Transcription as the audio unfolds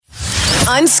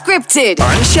Unscripted.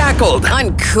 Unshackled.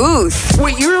 Uncouth.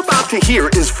 What you're about to hear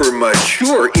is for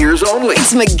mature ears only.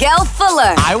 It's Miguel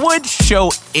Fuller. I would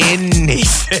show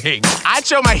anything. I'd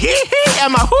show my hee-hee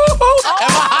and my hoo-hoo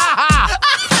and my ha-ha.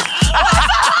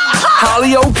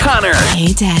 Holly O'Connor.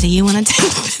 Hey, Daddy, you want to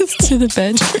take this to the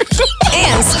bedroom?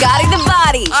 And Scotty the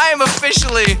Body. I am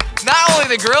officially not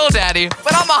only the grill daddy,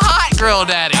 but I'm a hot grill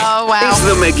daddy. Oh, wow. It's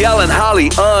the Miguel and Holly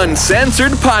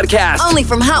Uncensored Podcast. Only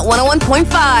from Hot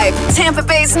 101.5. Tampa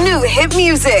Bay's new hit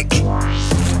music.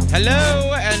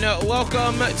 Hello and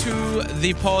welcome to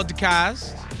the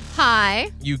podcast.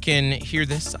 Hi. You can hear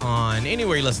this on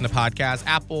anywhere you listen to podcasts.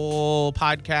 Apple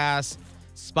Podcasts,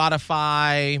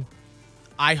 Spotify,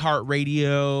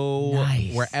 iHeartRadio,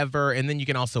 Nice. wherever. And then you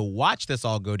can also watch this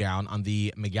all go down on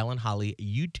the Miguel and Holly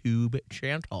YouTube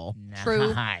channel.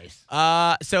 True. Nice.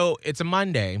 So it's a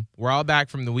Monday. We're all back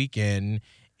from the weekend.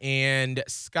 And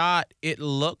Scott, it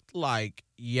looked like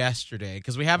yesterday,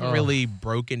 because we haven't really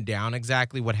broken down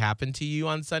exactly what happened to you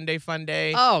on Sunday Fun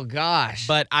Day. Oh, gosh.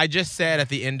 But I just said at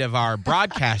the end of our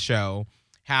broadcast show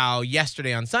how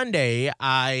yesterday on Sunday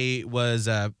I was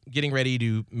getting ready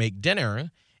to make dinner.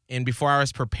 And before I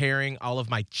was preparing all of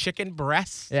my chicken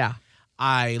breasts, Yeah.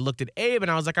 I looked at Abe and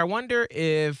I was like, I wonder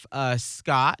if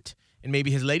Scott and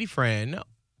maybe his lady friend,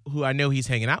 who I know he's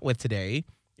hanging out with today,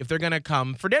 if they're going to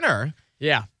come for dinner.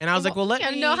 Yeah. And I was like, well, let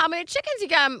You me know how many chickens you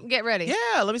got to get ready.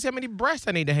 Yeah, let me see how many breasts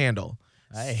I need to handle.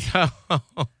 Hey. So,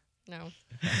 No.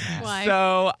 Why?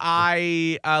 so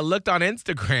I looked on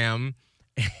Instagram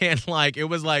and it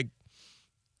was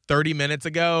 30 minutes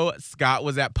ago, Scott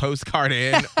was at Postcard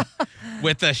Inn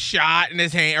with a shot in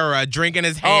his hand or a drink in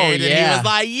his hand. And he yeah. was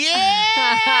like,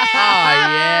 yeah. Oh,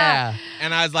 yeah.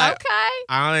 And I was like, Okay.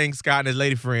 I don't think Scott and his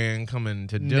lady friend coming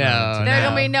to dinner. No, tonight. There's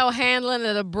going to be no handling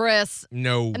of the breasts.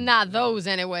 No. Not those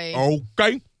anyway.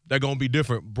 Okay. They're going to be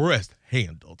different breast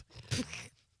handled.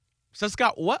 So,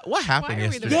 Scott, what happened Why are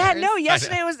we yesterday? the Yeah, Cheers. no,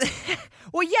 yesterday was...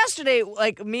 well, yesterday,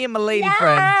 me and my lady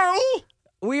friend,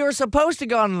 we were supposed to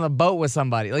go on the boat with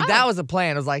somebody. That was the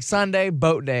plan. It was like Sunday,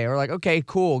 boat day. We're like, okay,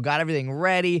 cool. Got everything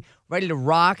ready to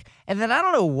rock. And then I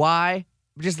don't know why,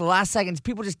 just the last seconds,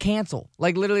 people just cancel.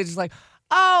 Literally just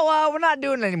we're not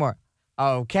doing it anymore.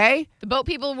 Okay. The boat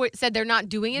people said they're not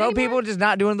doing it Boat anymore? people just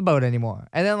not doing the boat anymore.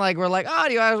 And then we're like, oh,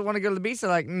 do you guys want to go to the beach? They're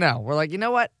like, no. We're like, you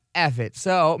know what? F it.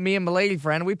 So me and my lady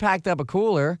friend, we packed up a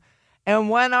cooler and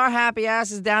went our happy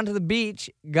asses down to the beach,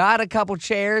 got a couple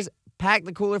chairs, packed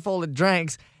the cooler full of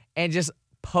drinks, and just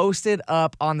posted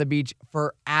up on the beach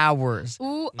for hours.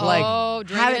 Ooh,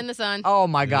 drinking having- in the sun. Oh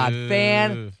my God. Ooh.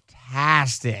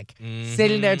 Fantastic.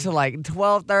 Sitting there till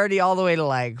 12:30 all the way to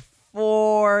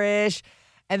 4-ish.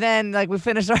 And then we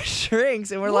finished our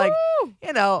drinks and we're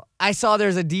I saw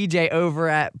there's a DJ over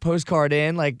at Postcard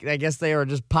Inn. I guess they were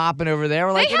just popping over there.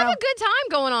 We're They like, have a good time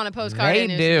going on a postcard. They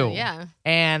Inn, do. Yeah.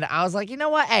 And I was like, you know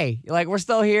what? Hey, we're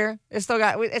still here.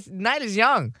 Night is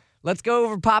young. Let's go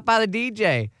over, pop by the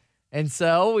DJ. And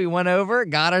so we went over,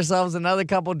 got ourselves another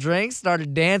couple drinks,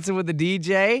 started dancing with the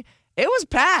DJ. It was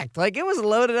packed. It was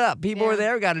loaded up. People were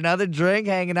there, got another drink,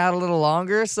 hanging out a little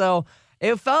longer. So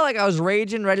it felt like I was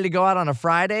raging, ready to go out on a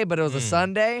Friday, but it was a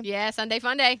Sunday. Yeah, Sunday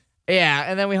fun day. Yeah,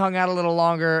 and then we hung out a little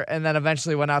longer and then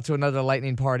eventually went out to another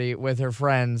lightning party with her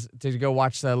friends to go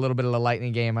watch a little bit of the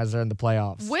lightning game as they're in the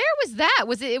playoffs. Where was that?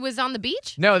 It was on the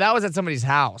beach? No, that was at somebody's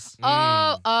house.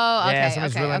 Oh, okay. Yeah,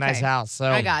 somebody's okay, really nice house. So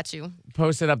I got you.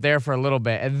 posted up there for a little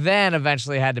bit and then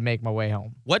eventually had to make my way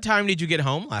home. What time did you get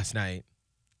home last night?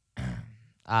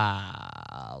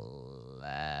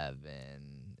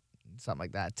 11, something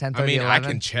like that. 10:30, I mean, 11. I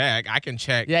can check.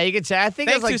 Yeah, you can check. I think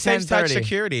Thanks it to was Safe Touch 10:30.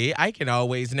 Security, I can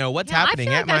always know what's Yeah, happening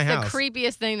I feel at my that's house. the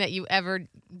creepiest thing that you ever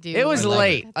do. It was Or,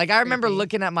 late. that's I remember creepy.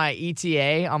 looking at my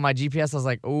ETA on my GPS. I was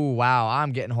like, "Oh wow,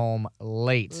 I'm getting home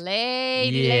late."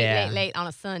 Yeah. Late on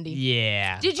a Sunday.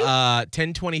 Yeah. Did you?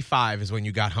 10:25 is when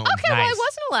you got home. Okay, well, Nice. it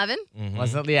wasn't 11. Mhm.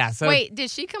 Wasn't yeah. So Wait, did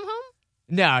she come home?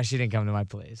 no, she didn't come to my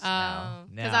place. Oh,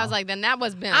 no. because I was like, then that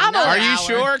was been. I'm another Are you hour.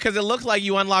 sure? Because it looked like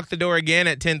you unlocked the door again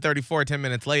at 10:34, 10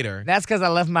 minutes later. That's because I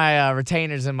left my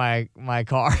retainers in my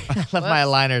car. I left my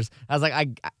aligners. I was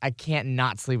like, I can't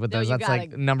not sleep with No, those. you That's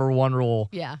gotta- number one rule.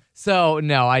 Yeah. So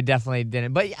no, I definitely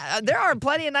didn't. But there are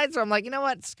plenty of nights where I'm like, you know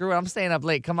what? Screw it. I'm staying up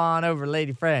late. Come on over,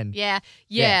 lady friend. Yeah.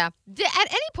 At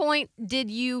any point,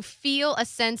 did you feel a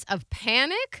sense of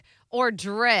panic or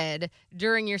dread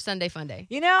during your Sunday fun day?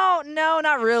 No,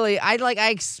 not really. I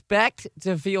expect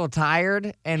to feel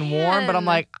tired and warm, but I'm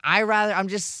Man. like, I'm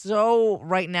just so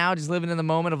right now just living in the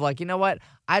moment of you know what?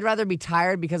 I'd rather be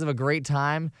tired because of a great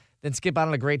time than skip out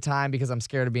on a great time because I'm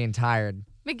scared of being tired.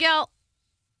 Miguel,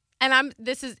 and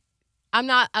this is I'm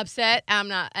not upset. I'm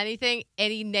not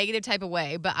any negative type of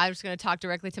way, but I'm just going to talk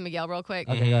directly to Miguel real quick.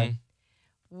 Okay, go ahead.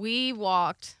 We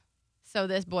walked so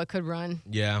this boy could run.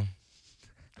 Yeah.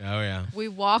 Oh, yeah. We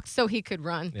walked so he could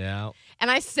run. Yeah.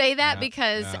 And I say that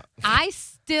because I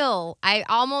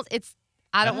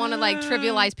don't want to like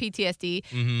trivialize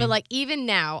PTSD, but like even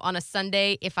now on a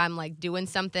Sunday, if I'm like doing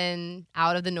something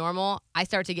out of the normal, I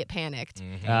start to get panicked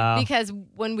because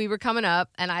when we were coming up,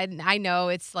 and I know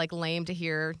it's like lame to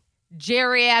hear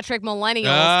geriatric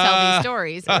millennials tell these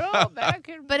stories,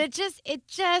 but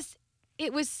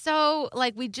it was so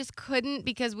like we just couldn't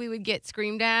because we would get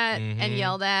screamed at and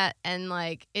yelled at, and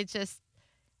like it just.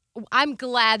 I'm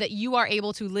glad that you are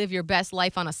able to live your best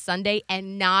life on a Sunday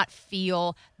and not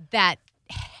feel that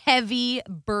heavy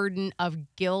burden of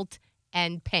guilt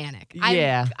and panic.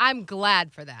 Yeah. I'm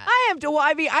glad for that. I am too. Well,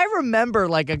 I mean, I remember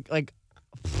like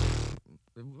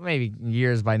maybe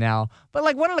years by now, but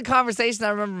like one of the conversations I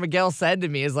remember Miguel said to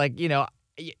me is like, you know,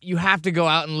 you have to go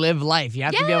out and live life. You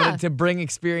have to be able to bring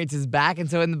experiences back.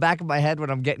 And so in the back of my head when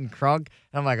I'm getting crunk,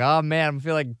 I'm like, oh man, I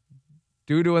feel like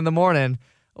doo-doo in the morning.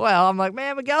 Well, I'm like,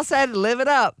 man, Miguel said live it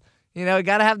up. You know,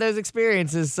 got to have those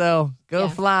experiences. So go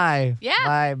fly.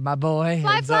 Yeah. My boy.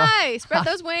 Fly. Spread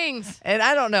those wings. And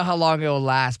I don't know how long it will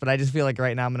last, but I just feel like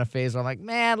right now I'm in a phase where I'm like,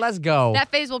 man, let's go. That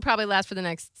phase will probably last for the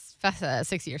next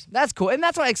 6 years. That's cool. And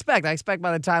that's what I expect. I expect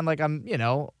by the time like I'm, you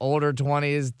know, older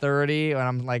 20s, 30, and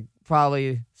I'm like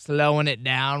probably slowing it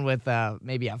down with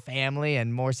maybe a family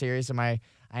and more serious I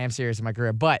am serious in my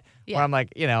career. But when I'm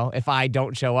like, you know, if I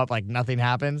don't show up, like nothing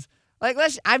happens. Like,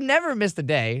 I've never missed a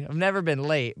day. I've never been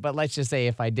late. But let's just say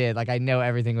if I did, like, I know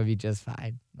everything would be just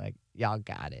fine. Like, y'all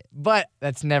got it. But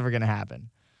that's never going to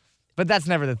happen. But that's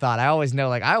never the thought. I always know,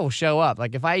 like, I will show up.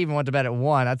 Like, if I even went to bed at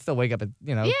 1, I'd still wake up at,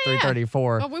 3:30,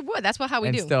 4. Well, we would. That's how we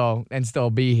do. Still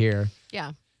be here.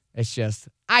 Yeah. It's just,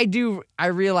 I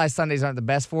realize Sundays aren't the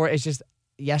best for it. It's just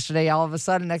yesterday, all of a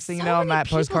sudden, next thing you know, I'm at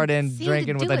Postcard Inn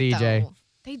drinking with a DJ. Though.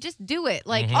 They just do it.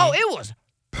 Like, oh, it was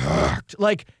packed.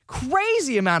 Like,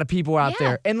 crazy amount of people out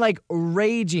there and, like,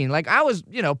 raging. Like, I was,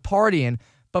 partying,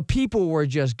 but people were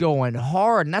just going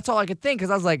hard. And that's all I could think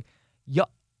because I was like,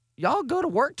 y'all go to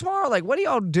work tomorrow? Like, what do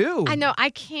y'all do? I know. I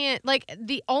can't. Like,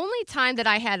 the only time that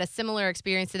I had a similar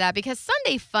experience to that, because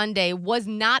Sunday Fun Day was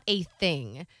not a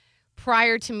thing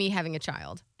prior to me having a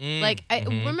child. Like, I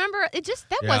remember,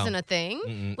 that wasn't a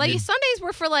thing. Like, Sundays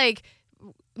were for, like,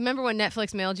 remember when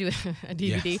Netflix mailed you a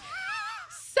DVD? Yes.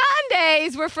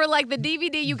 Sundays were for like the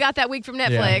DVD you got that week from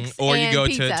Netflix. Or and you go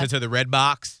pizza. to the Red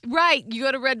Box. Right. You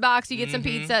go to Red Box, you get some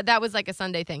pizza. That was like a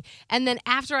Sunday thing. And then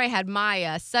after I had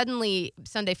Maya, suddenly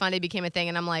Sunday Fun Day became a thing.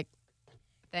 And I'm like,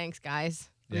 thanks, guys.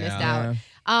 I missed out.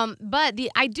 But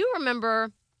I do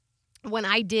remember when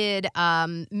I did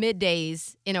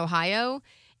middays in Ohio.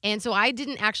 And so I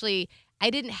didn't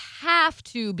have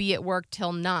to be at work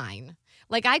till 9.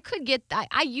 Like, I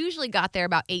usually got there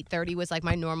about 8:30 was, like,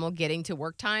 my normal getting to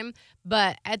work time.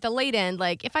 But at the late end,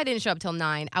 like, if I didn't show up till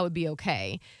 9, I would be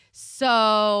okay.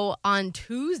 So on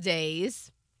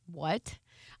Tuesdays,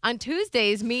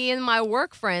 me and my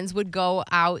work friends would go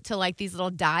out to, like, these little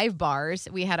dive bars.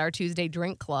 We had our Tuesday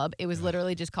drink club. It was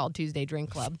literally just called Tuesday Drink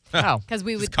Club. Oh. Because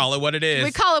we would just call it what it is.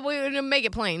 We would make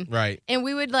it plain. Right. And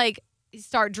we would, like,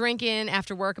 start drinking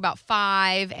after work about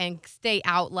 5 and stay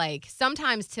out, like,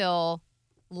 sometimes till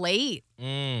late.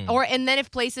 And then if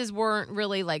places weren't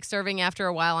really like serving after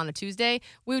a while on a Tuesday,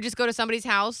 we would just go to somebody's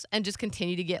house and just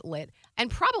continue to get lit. And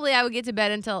probably I would get to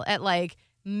bed until at like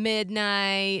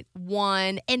midnight,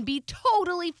 1, and be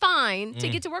totally fine to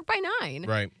get to work by 9.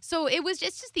 Right. So it's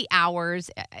just the hours.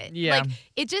 Yeah. Like,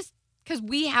 it just, because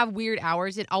we have weird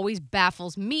hours, it always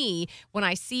baffles me when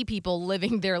I see people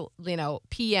living their,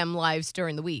 PM lives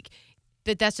during the week.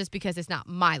 But that's just because it's not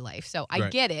my life. So I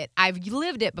get it. I've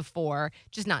lived it before,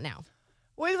 just not now.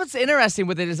 Well, what's interesting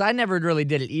with it is I never really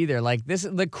did it either. Like,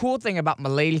 the cool thing about my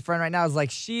lady friend right now is, like,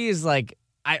 she is, like,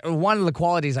 one of the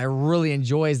qualities I really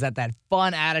enjoy is that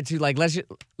fun attitude. Like, let's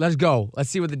go. Let's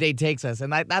see where the day takes us.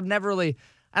 And I've never really,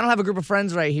 I don't have a group of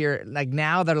friends right here, like,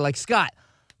 now that are like, Scott,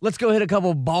 let's go hit a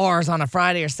couple bars on a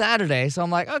Friday or Saturday. So I'm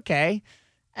like, okay.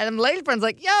 And my lady friend's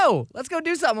like, yo, let's go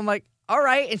do something. I'm like, all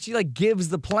right. And she, like, gives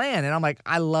the plan. And I'm like,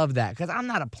 I love that because I'm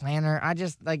not a planner. I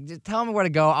just tell me where to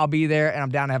go. I'll be there, and I'm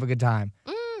down to have a good time.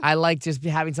 I like just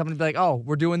having someone be like, oh,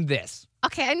 we're doing this.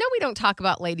 Okay, I know we don't talk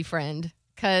about lady friend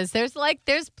because there's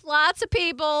lots of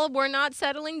people. We're not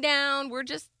settling down. We're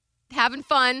just having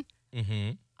fun.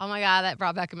 Mm-hmm. Oh, my God, that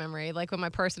brought back a memory. Like, when my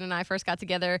person and I first got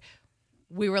together,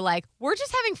 we were like, we're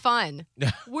just having fun.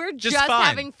 We're just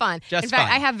having fun. In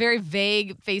fact, I have very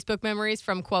vague Facebook memories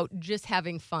from, quote, just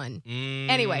having fun. Mm-hmm.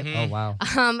 Anyway. Oh, wow. We're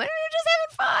just having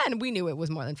fun. We knew it was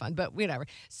more than fun, but whatever.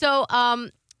 So,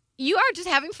 you are just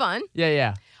having fun.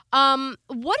 Yeah. Can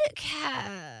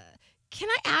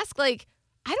I ask, like,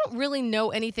 I don't really know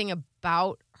anything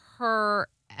about her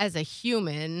as a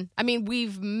human. I mean,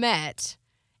 we've met,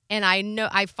 and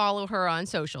I follow her on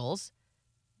socials,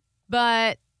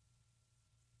 but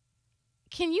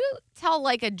can you tell,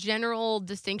 like, a general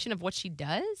distinction of what she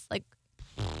does? Like,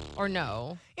 or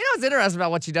no? You know what's interesting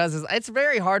about what she does is it's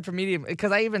very hard for me to,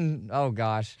 because oh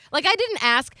gosh. Like, I didn't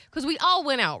ask because we all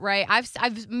went out, right?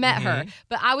 I've met her,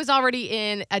 but I was already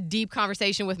in a deep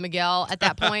conversation with Miguel at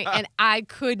that point, and I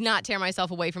could not tear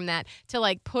myself away from that to,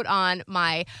 like, put on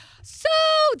my, so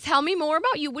tell me more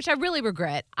about you, which I really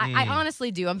regret. I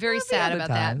honestly do. I'm very sad about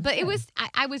that. But it was,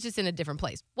 I was just in a different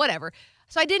place. Whatever.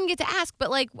 So I didn't get to ask, but,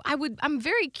 like, I'm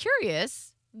very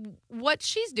curious what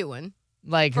she's doing.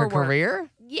 Like her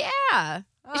career? Yeah.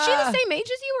 Is she the same age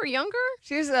as you or younger?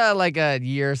 She's like a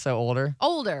year or so older.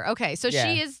 Older. Okay. So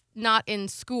she is not in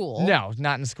school. No,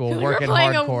 not in school. We're Working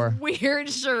playing hardcore. a weird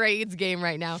charades game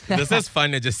right now. This is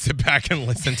fun to just sit back and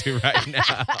listen to right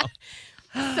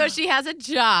now. So she has a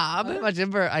job. How much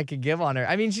info I could give on her?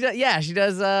 I mean, she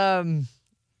does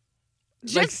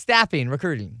like staffing,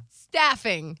 recruiting.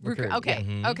 Staffing. Recruiting, Okay.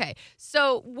 yeah. Okay.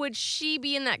 So would she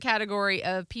be in that category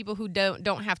of people who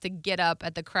don't have to get up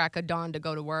at the crack of dawn to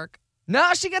go to work?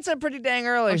 No, she gets up pretty dang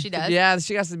early. Oh, she does? Yeah,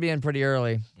 she has to be in pretty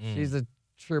early. She's a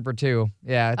trooper too.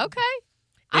 Yeah. Okay.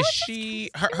 Is she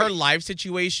her life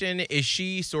situation? Is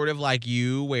she sort of like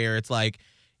you, where it's like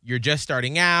you're just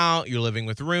starting out, you're living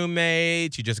with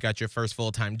roommates, you just got your first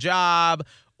full-time job,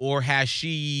 or has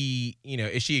she,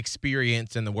 is she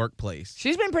experienced in the workplace?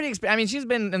 She's been she's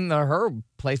been in her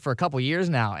place for a couple years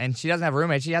now, and she doesn't have a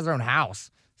roommate. She has her own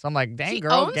house. So I'm like, dang, She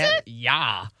girl, owns it?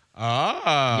 Yeah. Oh.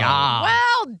 Yeah.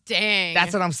 Well, dang.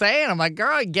 That's what I'm saying. I'm like,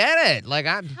 girl, I get it. Like,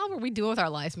 How were we doing with our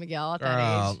lives, Miguel, at that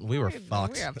Girl, age? we were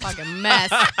fucked. We were a fucking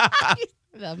mess.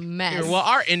 A mess. Well,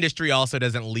 our industry also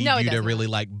doesn't lead No, it you to doesn't. really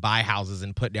like buy houses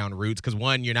and put down roots because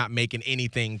one, you're not making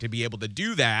anything to be able to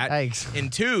do that. Thanks.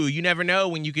 And two, you never know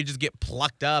when you could just get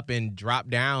plucked up and drop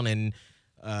down in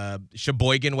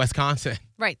Sheboygan, Wisconsin.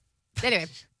 Right. Anyway,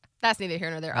 that's neither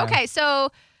here nor there. Okay, so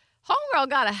homegirl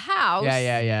got a house.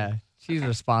 Yeah. She's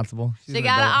responsible. She's She an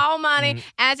got adult. her own money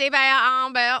and she pay her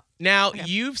own bill. Now,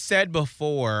 you've said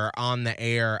before on the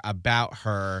air about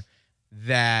her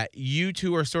that you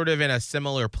two are sort of in a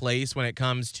similar place when it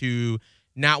comes to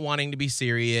not wanting to be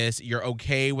serious. You're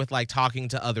okay with like talking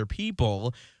to other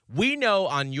people. We know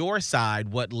on your side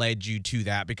what led you to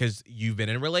that because you've been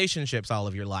in relationships all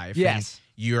of your life. Yes. And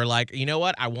you're like, you know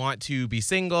what? I want to be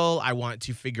single. I want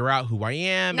to figure out who I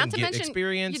am Not and to get mention,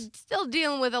 experience. you're still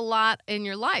dealing with a lot in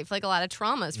your life, like a lot of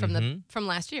traumas from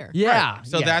last year. Yeah.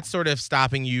 So yeah. that's sort of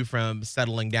stopping you from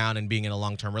settling down and being in a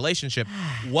long-term relationship.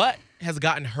 What has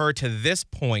gotten her to this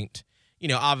point,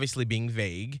 obviously being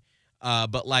vague,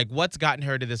 but like what's gotten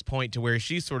her to this point to where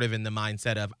she's sort of in the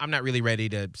mindset of, I'm not really ready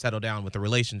to settle down with a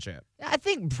relationship? I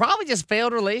think probably just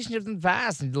failed relationships in the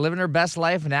past and living her best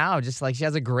life now. Just like she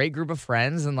has a great group of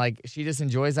friends and like she just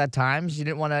enjoys that time. She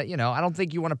didn't want to, I don't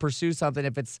think you want to pursue something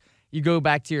if it's, you go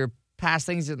back to your past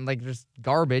things and like just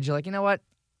garbage. You're like, you know what?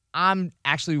 I'm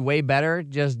actually way better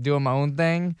just doing my own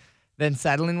thing than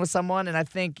settling with someone. And I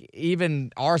think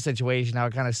even our situation, how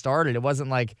it kind of started, it wasn't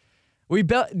like, we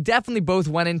definitely both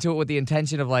went into it with the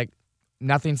intention of like,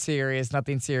 nothing serious.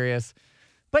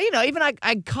 But, even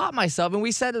I caught myself, and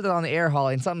we said it on the air,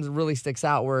 Holly, and something really sticks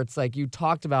out where it's like you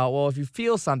talked about, well, if you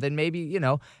feel something, maybe,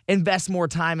 invest more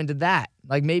time into that.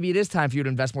 Like maybe it is time for you to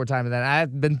invest more time in that. And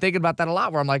I've been thinking about that a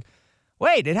lot where I'm like,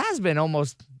 wait, it has been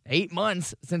almost 8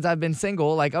 months since I've been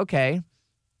single. Like, okay,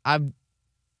 I've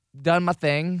done my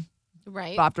thing.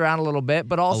 Right. Bopped around a little bit,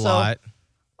 but also. A lot.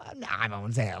 Well, nah, I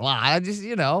wouldn't say a lot. I just,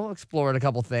 explored a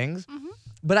couple things. Mm-hmm.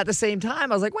 But at the same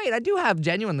time, I was like, wait, I do have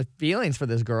genuine feelings for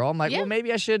this girl. I'm like, well,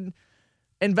 maybe I should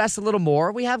invest a little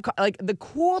more. We have, like, the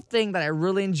cool thing that I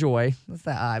really enjoy, what's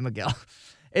that eye, Miguel,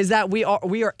 is that we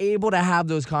are able to have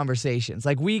those conversations.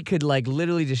 Like, we could, like,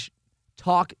 literally just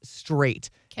talk straight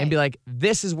and be like,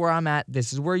 this is where I'm at.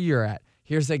 This is where you're at.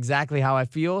 Here's exactly how I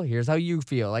feel. Here's how you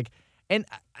feel. Like, and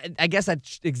I guess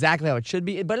that's exactly how it should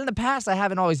be. But in the past, I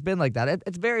haven't always been like that.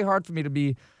 It's very hard for me to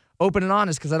be open and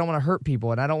honest because I don't want to hurt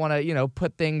people. And I don't want to,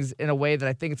 put things in a way that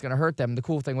I think it's going to hurt them. The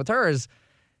cool thing with her is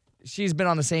she's been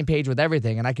on the same page with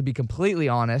everything. And I could be completely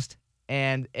honest.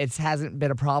 And it hasn't been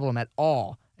a problem at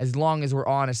all as long as we're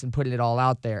honest and putting it all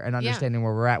out there and understanding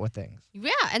where we're at with things.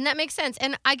 Yeah, and that makes sense.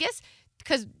 And I guess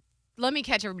because let me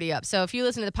catch everybody up. So if you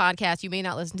listen to the podcast, you may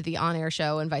not listen to the on-air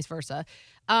show and vice versa.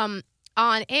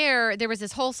 on air, there was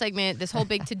this whole segment, this whole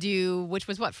big to-do, which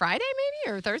was what, Friday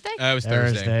maybe or Thursday? It was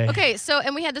Thursday. Okay, so,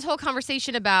 and we had this whole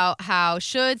conversation about how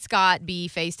should Scott be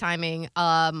FaceTiming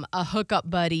a hookup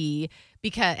buddy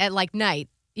because at like night,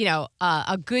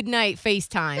 a good night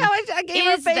FaceTime. No, I gave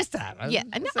her a FaceTime.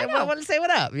 I want to say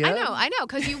what up. You know? I know,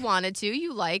 because you wanted to.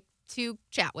 You like to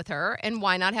chat with her, and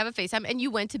why not have a FaceTime? And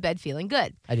you went to bed feeling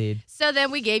good. I did. So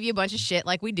then we gave you a bunch of shit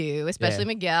like we do, especially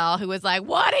Miguel, who was like,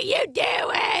 "What are you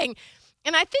doing?"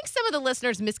 And I think some of the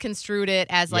listeners misconstrued it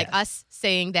as like us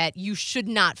saying that you should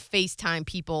not FaceTime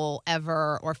people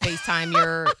ever or FaceTime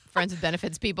your friends with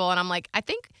benefits people. And I'm like, I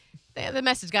think the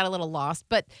message got a little lost.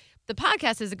 But the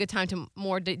podcast is a good time to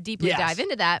more deeply dive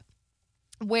into that,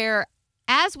 where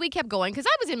as we kept going, because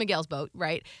I was in Miguel's boat,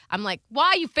 right? I'm like, why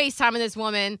are you FaceTiming this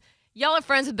woman? Y'all are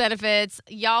friends with benefits.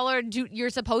 You're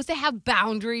supposed to have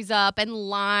boundaries up and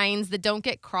lines that don't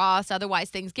get crossed. Otherwise,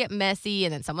 things get messy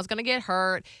and then someone's going to get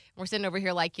hurt. We're sitting over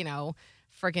here like, freaking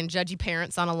judgy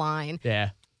parents on a line. Yeah.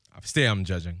 I'm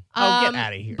judging. Get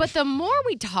out of here. But the more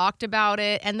we talked about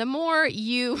it and the more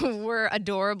you were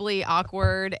adorably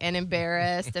awkward and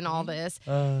embarrassed and all this,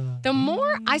 the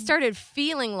more I started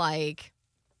feeling like,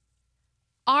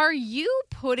 are you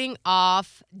putting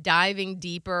off diving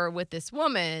deeper with this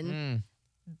woman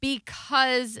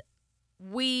because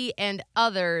we and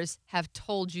others have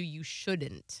told you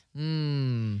shouldn't?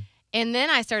 And then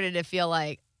I started to feel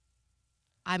like,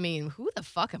 who the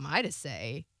fuck am I to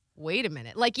say, wait a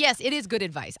minute? Like, yes, it is good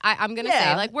advice. I'm going to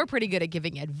say, like, we're pretty good at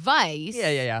giving advice.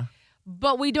 Yeah.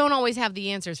 But we don't always have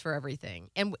the answers for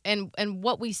everything. And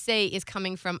what we say is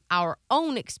coming from our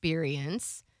own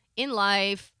experience in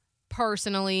life,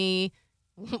 personally,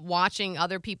 watching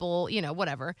other people,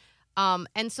 whatever.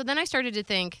 And so then I started to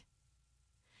think,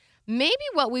 maybe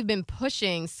what we've been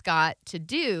pushing Scott to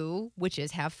do, which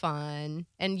is have fun,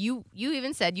 and you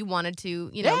even said you wanted to,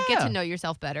 get to know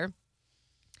yourself better.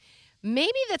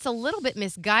 Maybe that's a little bit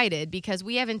misguided because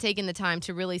we haven't taken the time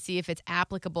to really see if it's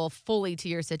applicable fully to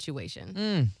your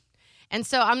situation. And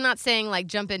so I'm not saying like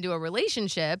jump into a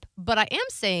relationship, but I am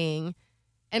saying,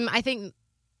 and I think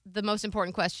the most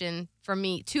important question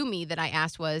to me that I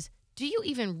asked was, do you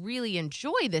even really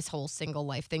enjoy this whole single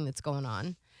life thing that's going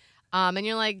on? And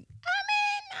you're like,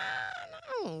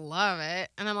 I don't love it.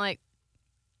 And I'm like,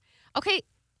 okay,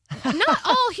 not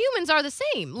all humans are the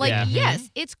same. Like, yes,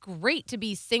 it's great to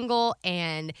be single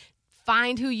and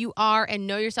find who you are and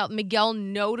know yourself. Miguel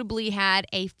notably had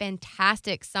a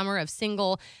fantastic summer of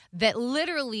single that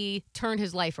literally turned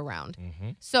his life around.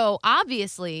 So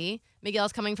obviously,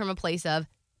 Miguel's coming from a place of,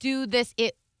 dude,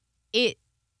 it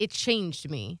changed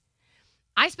me.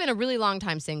 I spent a really long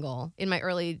time single in my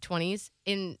early 20s,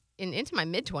 into my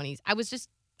mid 20s. I was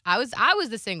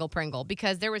the single Pringle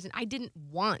because I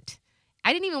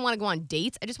didn't even want to go on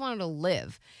dates. I just wanted to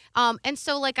live. And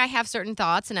so like I have certain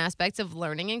thoughts and aspects of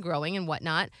learning and growing and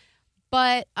whatnot,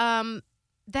 but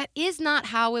that is not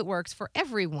how it works for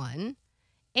everyone.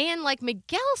 And like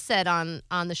Miguel said on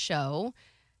the show,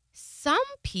 some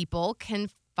people can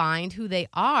find who they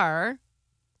are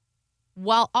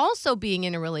while also being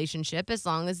in a relationship as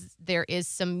long as there is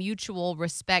some mutual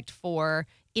respect for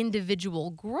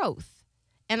individual growth.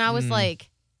 And I was like,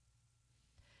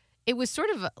 it was sort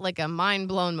of like a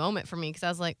mind-blown moment for me because I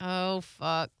was like, oh,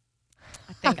 fuck.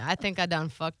 I think I done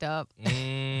fucked up.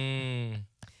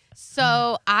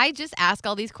 So I just ask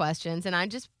all these questions and I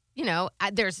just,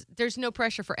 there's no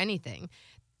pressure for anything.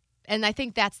 And I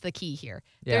think that's the key here.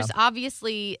 Yeah. There's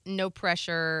obviously no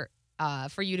pressure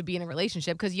for you to be in a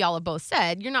relationship because y'all have both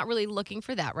said you're not really looking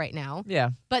for that right now. Yeah.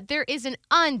 But there is an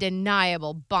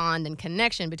undeniable bond and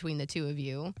connection between the two of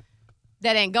you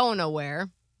that ain't going nowhere.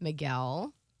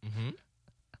 Miguel,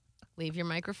 leave your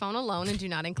microphone alone and do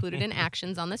not include it in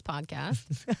actions on this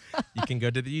podcast. You can go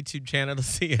to the YouTube channel to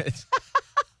see it.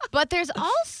 But there's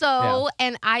also,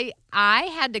 and I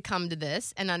had to come to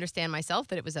this and understand myself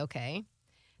that it was okay.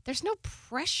 There's no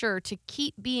pressure to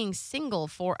keep being single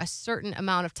for a certain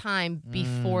amount of time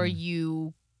before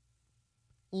you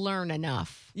learn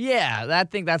enough. Yeah, I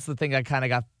think that's the thing that kind of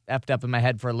got effed up in my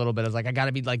head for a little bit. I was like, I got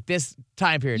to be like this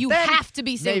time period. You have to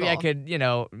be single. Maybe I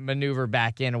could, maneuver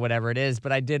back in or whatever it is.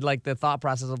 But I did like the thought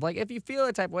process of like, if you feel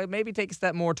a type of way, maybe take a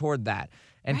step more toward that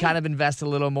and kind of invest a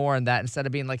little more in that instead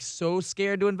of being like so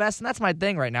scared to invest. And that's my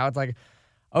thing right now. It's like,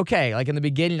 okay, like in the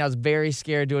beginning, I was very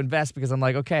scared to invest because I'm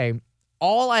like, okay,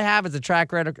 all I have is a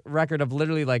track record of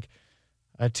literally like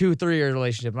a 2-3 year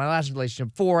relationship. My last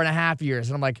relationship, 4.5 years.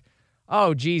 And I'm like,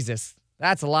 oh, Jesus,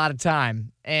 that's a lot of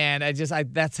time. And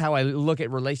that's how I look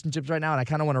at relationships right now. And I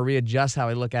kind of want to readjust how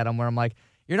I look at them where I'm like,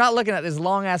 you're not looking at this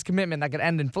long ass commitment that could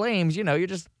end in flames. You're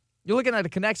looking at a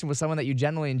connection with someone that you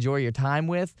genuinely enjoy your time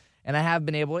with And I have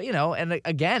been able, and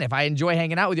again, if I enjoy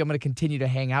hanging out with you, I'm going to continue to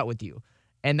hang out with you.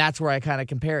 And that's where I kind of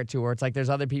compare it to, where it's like there's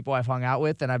other people I've hung out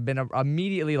with and I've been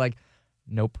immediately like,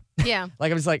 nope. Yeah.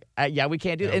 Like I'm just like, yeah, we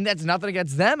can't do it. And that's nothing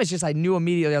against them. It's just I knew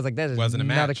immediately. I was like, that is Wasn't a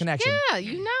not a match. connection. Yeah,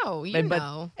 you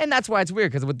know. And that's wit's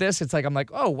weird because with this, it's like I'm like,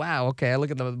 oh, wow, okay. I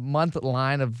look at the month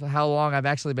line of how long I've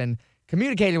actually been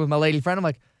communicating with my lady friend. I'm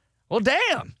like, well,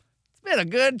 damn. It's been a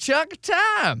good chunk of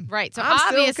time. Right. So I'm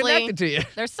still obviously connected to you.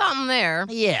 there's something there.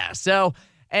 Yeah. So,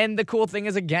 and the cool thing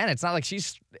is, again, it's not like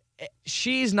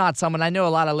she's not someone. I know a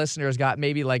lot of listeners got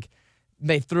maybe like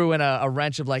they threw in a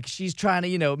wrench of like she's trying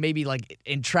to, maybe like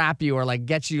entrap you or like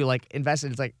get you like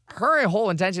invested. It's like her whole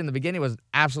intention in the beginning was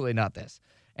absolutely not this.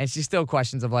 And she still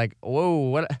questions of like, whoa,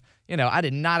 what, I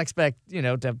did not expect,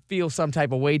 to feel some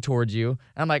type of way towards you.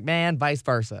 And I'm like, man, vice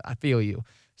versa. I feel you.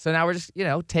 So now we're just,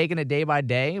 taking it day by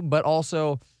day, but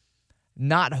also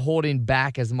not holding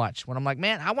back as much. When I'm like,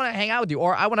 man, I want to hang out with you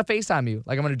or I want to FaceTime you.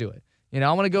 Like I'm going to do it.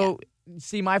 I want to go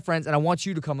see my friends and I want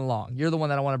you to come along. You're the one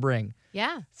that I want to bring.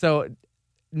 Yeah. So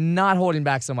not holding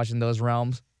back so much in those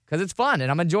realms because it's fun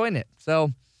and I'm enjoying it.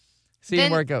 So seeing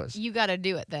then where it goes. You got to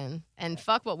do it then. And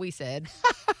fuck what we said.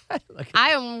 I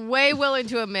am way willing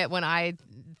to admit when I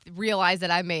realize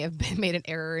that I may have made an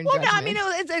error in judgment. No, I mean,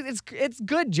 it's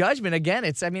good judgment. Again,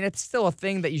 it's still a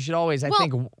thing that you should always, I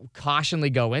think, cautionly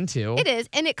go into. It is.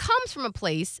 And it comes from a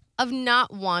place of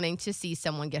not wanting to see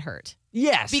someone get hurt.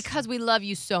 Yes. Because we love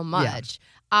you so much. Yeah.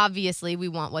 Obviously, we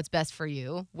want what's best for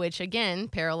you, which, again,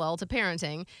 parallel to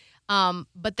parenting.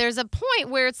 But there's a point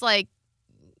where it's like,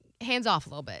 hands off a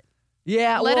little bit.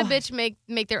 Yeah. Let a bitch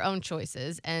make their own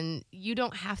choices, and you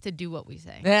don't have to do what we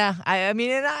say. Yeah. I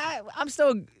mean, and I'm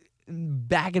still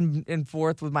back and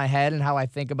forth with my head and how I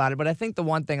think about it. But I think the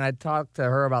one thing, and I talked to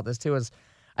her about this too, is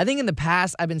I think in the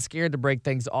past I've been scared to break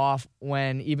things off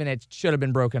when even it should have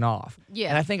been broken off. Yeah.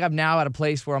 And I think I'm now at a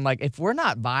place where I'm like, if we're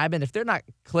not vibing, if they're not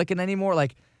clicking anymore,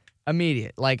 like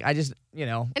immediate. Like I just,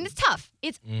 And it's tough.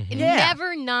 It's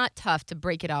never not tough to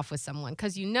break it off with someone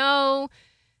because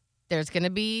there's going to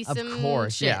be some Of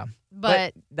course, shit. yeah.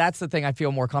 But that's the thing I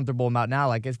feel more comfortable about now.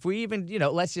 Like if we even,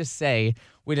 let's just say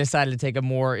we decided to take a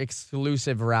more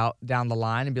exclusive route down the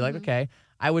line and be like, okay,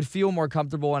 I would feel more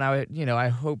comfortable and I would, I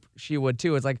hope she would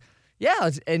too. It's like, yeah,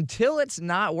 until it's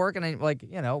not working and like,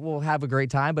 we'll have a great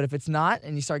time. But if it's not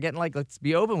and you start getting like, let's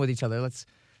be open with each other. Let's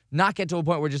not get to a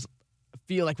point where just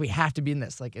feel like we have to be in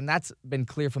this. Like, and that's been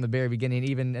clear from the very beginning,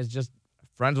 even as just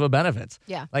friends with benefits.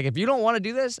 Yeah. Like if you don't want to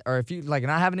do this or if you like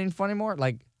not having any fun anymore,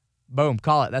 like boom,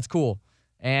 call it. That's cool.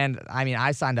 And I mean,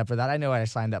 I signed up for that. I know what I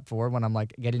signed up for when I'm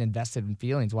like getting invested in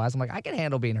feelings wise. I'm like, I can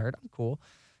handle being hurt. I'm cool.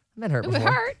 I've been hurt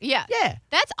before. Hurt? Yeah. Yeah.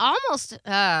 That's almost,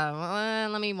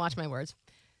 let me watch my words.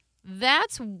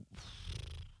 That's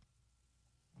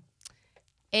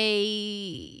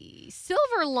a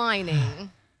silver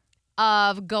lining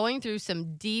of going through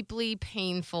some deeply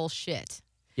painful shit.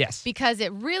 Yes. Because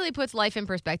it really puts life in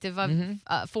perspective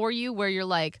for you where you're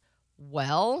like,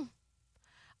 well,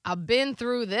 I've been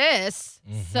through this,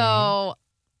 so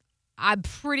I'm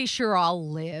pretty sure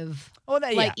I'll live. Oh,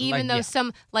 Even though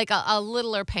some, like a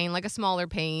littler pain, like a smaller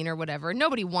pain or whatever,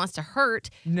 nobody wants to hurt.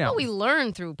 No. But we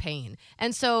learn through pain.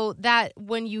 And so that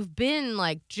when you've been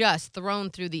like just thrown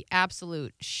through the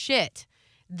absolute shit,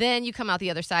 then you come out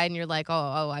the other side and you're like,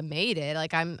 oh, I made it.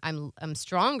 Like I'm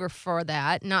stronger for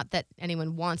that. Not that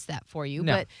anyone wants that for you,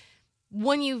 No. but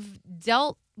when you're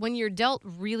dealt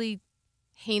really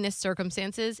heinous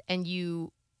circumstances and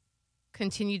you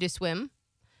continue to swim,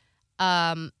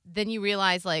 then you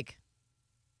realize like,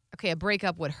 okay, a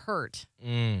breakup would hurt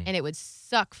and it would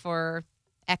suck for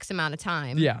X amount of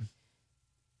time. Yeah.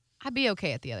 I'd be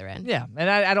okay at the other end. Yeah, and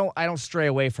I don't stray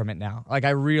away from it now. Like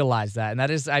I realize that, and that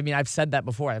is, I mean, I've said that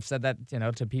before. I've said that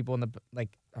to people in the like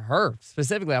her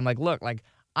specifically. I'm like, look, like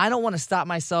I don't want to stop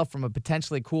myself from a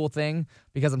potentially cool thing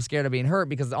because I'm scared of being hurt.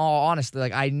 Because in all honesty,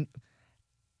 like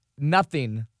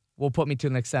nothing will put me to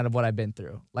an extent of what I've been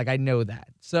through. Like I know that,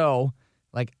 so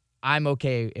like I'm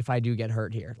okay if I do get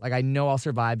hurt here. Like I know I'll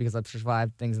survive because I've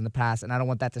survived things in the past, and I don't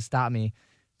want that to stop me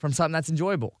from something that's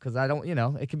enjoyable. Because I don't,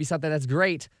 it could be something that's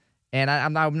great. And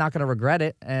I'm not going to regret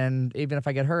it. And even if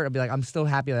I get hurt, I'll be like, I'm still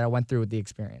happy that I went through with the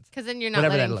experience. Because then you're not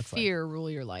Whatever letting that looks fear rule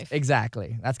your life.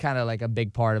 Exactly. That's kind of like a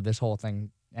big part of this whole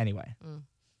thing anyway.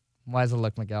 Why does it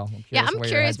look, Miguel? I'm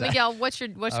curious, Miguel, what's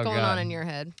going on in your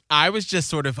head? I was just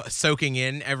sort of soaking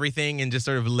in everything and just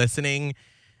sort of listening.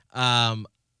 I'm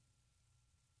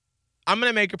going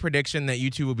to make a prediction that you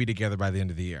two will be together by the end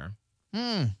of the year.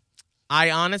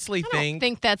 I honestly I don't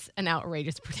think that's an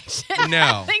outrageous prediction. No.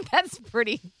 I think that's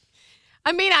pretty...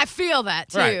 I mean, I feel that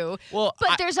too. Right. Well,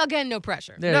 but there's again no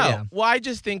pressure. There- No. yeah. Well, I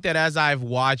just think that as I've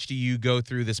watched you go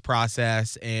through this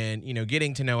process and,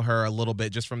 getting to know her a little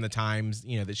bit just from the times,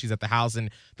 that she's at the house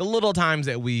and the little times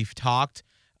that we've talked,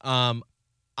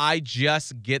 I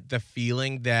just get the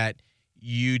feeling that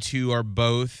you two are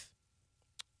both,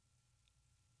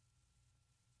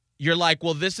 you're like,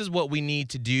 well, this is what we need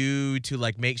to do to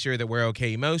like make sure that we're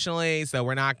okay emotionally. So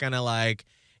we're not going to like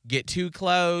get too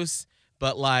close,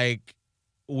 but like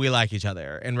we like each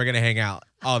other and we're going to hang out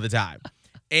all the time.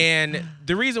 And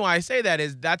the reason why I say that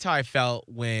is that's how I felt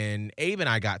when Abe and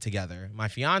I got together, my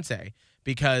fiance,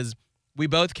 because we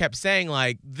both kept saying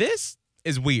like, this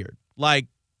is weird. Like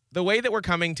the way that we're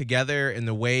coming together and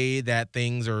the way that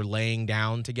things are laying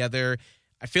down together,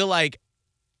 I feel like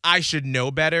I should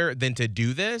know better than to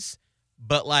do this,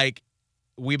 but like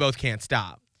we both can't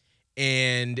stop.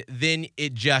 And then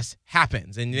it just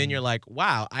happens. And then you're like,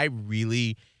 wow, I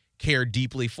really care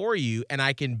deeply for you and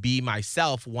I can be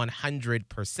myself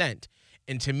 100%.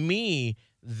 And to me,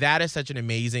 that is such an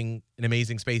amazing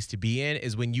space to be in,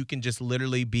 is when you can just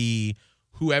literally be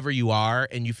whoever you are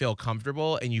and you feel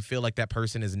comfortable and you feel like that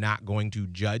person is not going to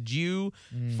judge you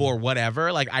for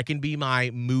whatever. Like I can be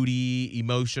my moody,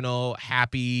 emotional,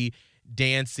 happy,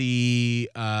 dancey,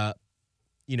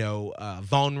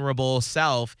 vulnerable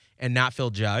self and not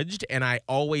feel judged. And I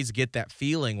always get that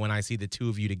feeling when I see the two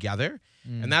of you together.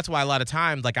 And that's why a lot of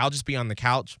times, like I'll just be on the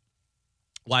couch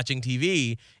watching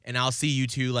TV and I'll see you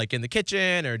two like in the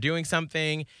kitchen or doing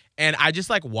something. And I just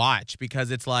like watch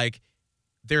because it's like,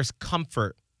 there's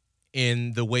comfort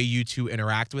in the way you two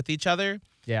interact with each other.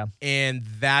 Yeah. And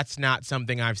that's not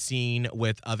something I've seen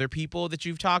with other people that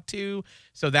you've talked to.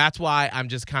 So that's why I'm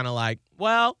just kind of like,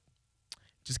 well,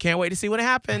 just can't wait to see what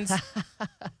happens.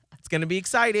 It's going to be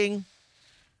exciting.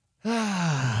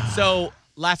 So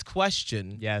last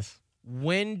question. Yes.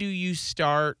 When do you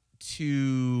start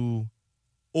to,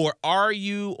 or are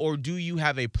you, or do you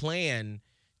have a plan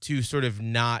to sort of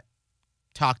not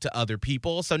talk to other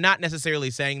people? So not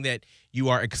necessarily saying that you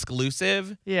are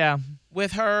exclusive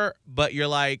with her, but you're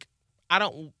like, I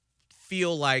don't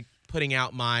feel like putting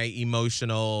out my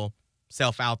emotional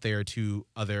self out there to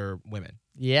other women.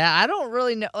 Yeah, I don't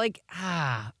really know. Like,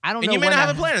 I don't know. And you may when not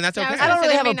have a plan, and that's Yeah, I okay. was I don't gonna say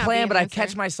really there have may a not plan, be but an I catch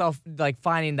answer. myself like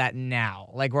finding that now,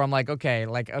 like where I'm like, okay,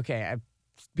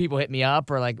 people hit me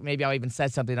up, or like maybe I'll even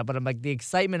set something up, but I'm like the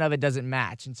excitement of it doesn't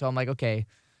match, and so I'm like, okay.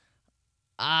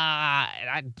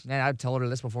 And I've told her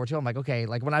this before too. I'm like, okay,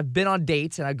 like when I've been on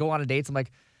dates and I go on dates, I'm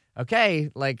like, okay,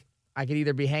 like I could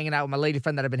either be hanging out with my lady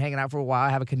friend that I've been hanging out for a while, I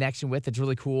have a connection with that's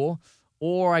really cool,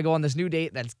 or I go on this new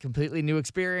date that's completely new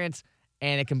experience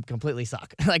and it can completely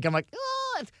suck. Like I'm like,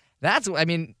 oh, I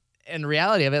mean, in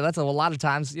reality of it, that's a lot of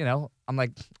times, I'm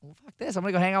like, well, fuck this. I'm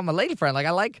gonna go hang out with my lady friend.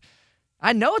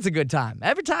 I know it's a good time.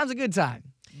 Every time's a good time.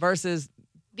 Versus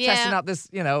testing out this,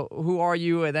 who are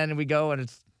you? And then we go and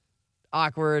it's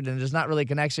awkward and there's not really a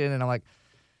connection. And I'm like,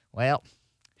 well,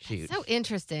 shoot. So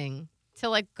interesting to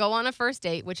like go on a first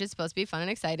date, which is supposed to be fun and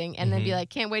exciting, and then be like,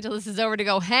 can't wait till this is over to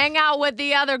go hang out with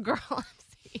the other girl I'm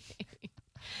seeing.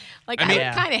 Like, I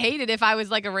would kind of hate it if I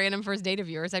was like a random first date of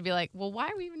yours. I'd be like, well, why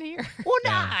are we even here? Well,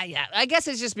 yeah. I guess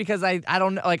it's just because I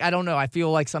don't know. Like, I don't know. I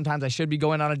feel like sometimes I should be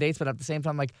going on a date, but at the same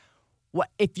time, like, what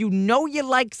if you know you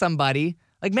like somebody?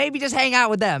 Like maybe just hang out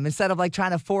with them instead of like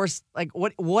trying to force. Like,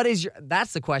 what is your?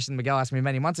 That's the question Miguel asked me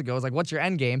many months ago. Is like, what's your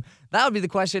end game? That would be the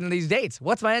question in these dates.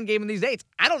 What's my end game in these dates?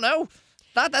 I don't know.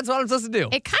 Thought that's what I'm supposed to do.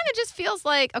 It kind of just feels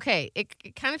like, okay,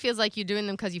 it kind of feels like you're doing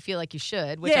them because you feel like you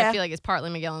should, which I feel like is partly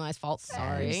Miguel and I's fault.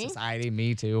 Sorry. Society,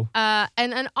 me too.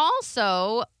 And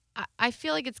also, I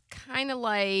feel like it's kind of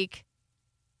like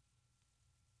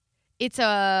it's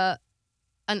an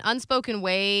unspoken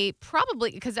way,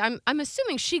 probably because I'm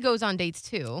assuming she goes on dates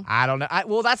too. I don't know.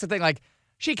 Well, that's the thing. Like,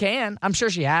 she can. I'm sure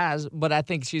she has, but I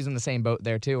think she's in the same boat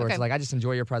there too. Where it's like I just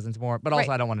enjoy your presence more, but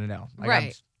also I don't want to know. Like,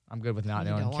 right. I'm good with not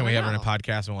knowing. Can we have her in a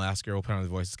podcast and we'll ask her? We'll put on the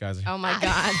voices, guys. Oh my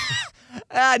God.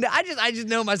 No, I just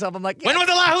know myself. I'm like, When was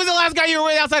who's the last guy you were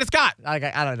with outside of Scott? I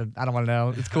don't want to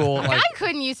know. It's cool. Like, I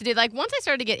couldn't used to do like once I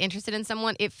started to get interested in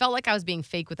someone, it felt like I was being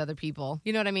fake with other people.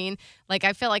 You know what I mean? Like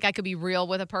I felt like I could be real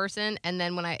with a person, and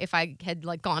then if I had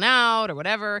like gone out or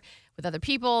whatever with other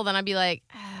people, then I'd be like,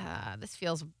 this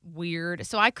feels weird.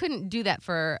 So I couldn't do that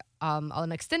for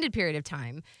an extended period of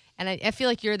time, and I feel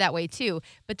like you're that way too.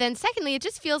 But then secondly, it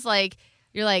just feels like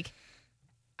you're like,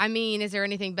 I mean, is there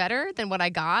anything better than what I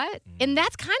got? And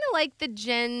that's kind of like the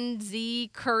Gen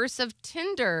Z curse of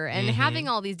Tinder and having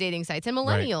all these dating sites and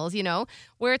millennials,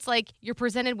 where it's like you're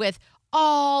presented with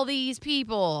all these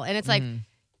people. And it's like,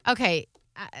 okay,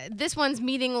 this one's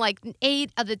meeting like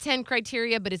 8 of the 10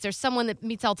 criteria, but is there someone that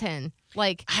meets all 10?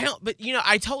 Like, but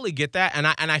I totally get that. And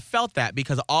I felt that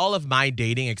because all of my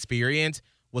dating experience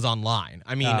was online.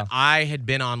 I mean, I had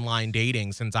been online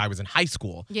dating since I was in high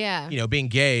school. Yeah. Being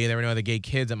gay, there were no other gay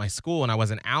kids at my school and I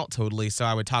wasn't out totally. So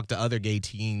I would talk to other gay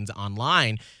teens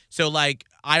online. So like,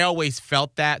 I always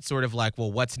felt that sort of like,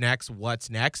 well, what's next? What's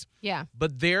next? Yeah.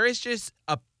 But there is just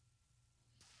a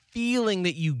feeling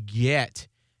that you get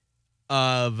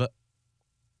of,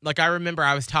 like, I remember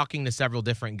I was talking to several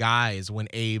different guys when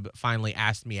Abe finally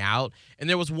asked me out. And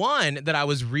there was one that I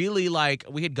was really like,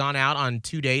 we had gone out on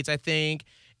 2 dates, I think.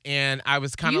 And I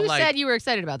was kind of like. You said you were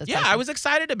excited about this. Yeah, person. I was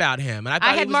excited about him. And I thought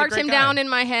I had he was marked a great him guy. down in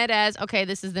my head as, okay,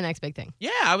 this is the next big thing.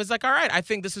 Yeah, I was like, all right, I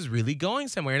think this is really going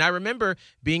somewhere. And I remember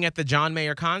being at the John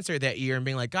Mayer concert that year and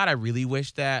being like, God, I really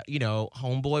wish that,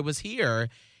 Homeboy was here.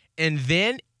 And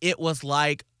then it was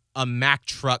like a Mack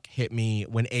truck hit me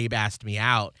when Abe asked me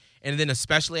out. And then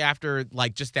especially after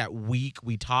like just that week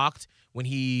we talked when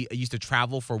he used to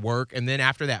travel for work. And then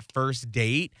after that first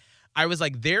date, I was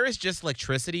like, there is just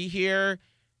electricity here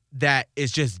that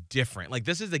is just different. Like,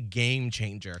 this is a game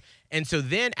changer. And so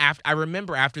then I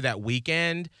remember after that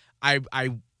weekend, I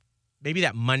maybe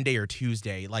that Monday or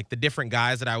Tuesday, like the different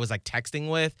guys that I was like texting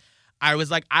with, I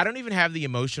was like, I don't even have the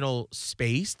emotional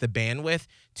space, the bandwidth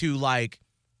to like,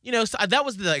 so that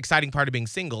was the exciting part of being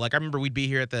single. Like, I remember we'd be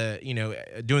here at the,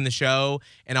 doing the show,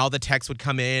 and all the texts would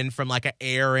come in from like a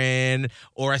Aaron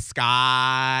or a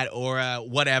Scott or a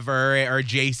whatever or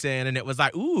Jason, and it was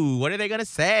like, ooh, what are they gonna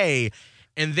say?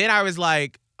 And then I was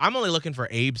like, I'm only looking for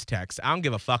Abe's text. I don't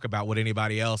give a fuck about what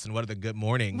anybody else and what are the good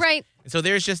mornings. Right. And so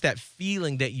there's just that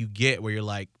feeling that you get where you're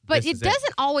like, but it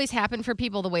doesn't always happen for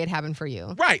people the way it happened for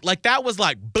you. Right. Like, that was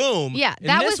like, boom. Yeah, And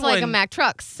that this was like a one- Mack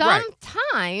truck. Right.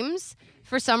 Sometimes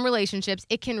for some relationships,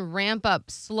 it can ramp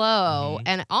up slow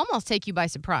and almost take you by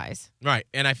surprise. Right.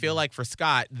 And I feel like for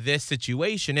Scott, this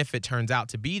situation, if it turns out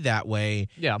to be that way,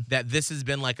 that this has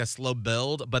been like a slow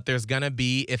build, but there's going to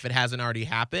be, if it hasn't already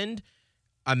happened,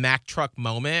 a Mack truck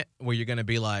moment where you're going to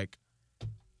be like,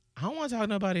 I don't want to talk to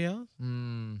nobody else.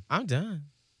 I'm done.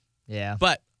 Yeah.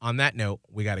 But on that note,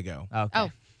 we got to go. Okay. Oh.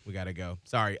 We got to go.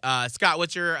 Sorry. Scott,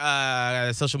 what's your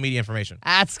social media information?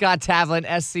 At Scott Tavlin,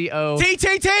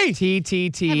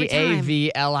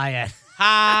 SCOTTTAVLIN.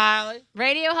 Holly.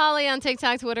 Radio Holly on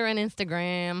TikTok, Twitter, and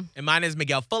Instagram. And mine is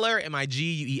Miguel Fuller,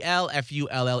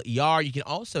 MiguelFuller. You can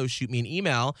also shoot me an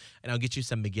email, and I'll get you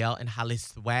some Miguel and Holly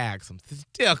swag, some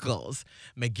stickles.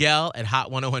 Miguel at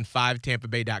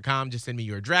hot1015tampabay.com. Just send me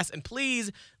your address, and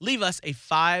please leave us a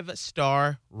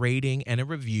 5-star rating and a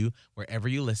review wherever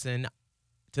you listen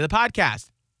to the podcast.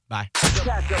 Bye.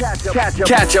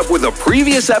 Catch up with the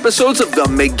previous episodes of the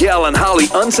Miguel and Holly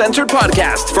Uncensored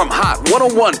podcast from Hot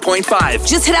 101.5.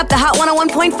 Just hit up the Hot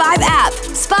 101.5 app,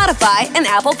 Spotify, and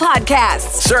Apple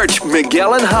Podcasts. Search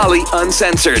Miguel and Holly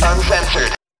Uncensored.